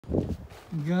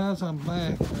Guys, I'm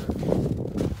back.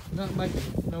 Not making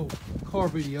no car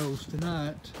videos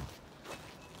tonight,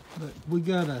 but we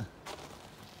got a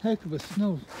heck of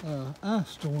a ice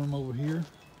storm over here,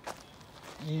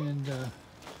 and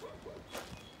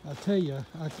I tell you,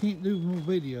 I can't do no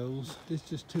videos. It's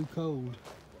just too cold.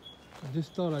 I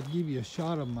just thought I'd give you a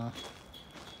shot of my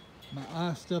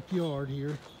iced up yard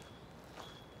here.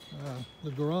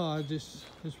 The garage is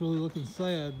really looking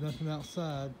sad. Nothing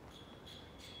outside.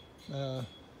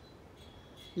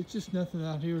 It's just nothing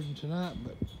out here tonight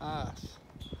but ice.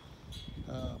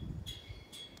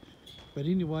 But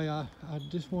anyway, I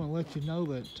just want to let you know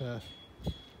that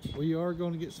we are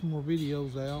going to get some more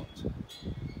videos out.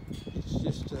 It's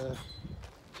just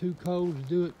too cold to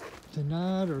do it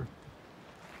tonight, or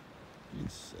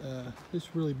it's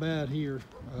really bad here.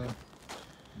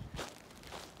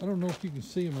 I don't know if you can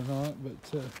see them or not,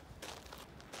 but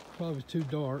probably too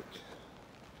dark.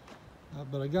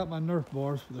 But I got my Nerf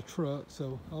bars for the truck,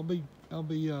 so I'll be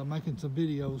making some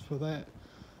videos for that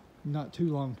not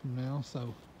too long from now.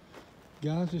 So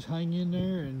guys, just hang in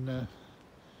there, and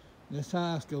this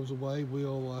ice goes away,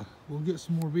 we'll get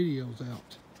some more videos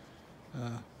out.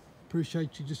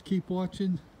 Appreciate you. Just keep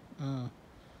watching, and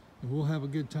we'll have a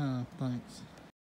good time. Thanks.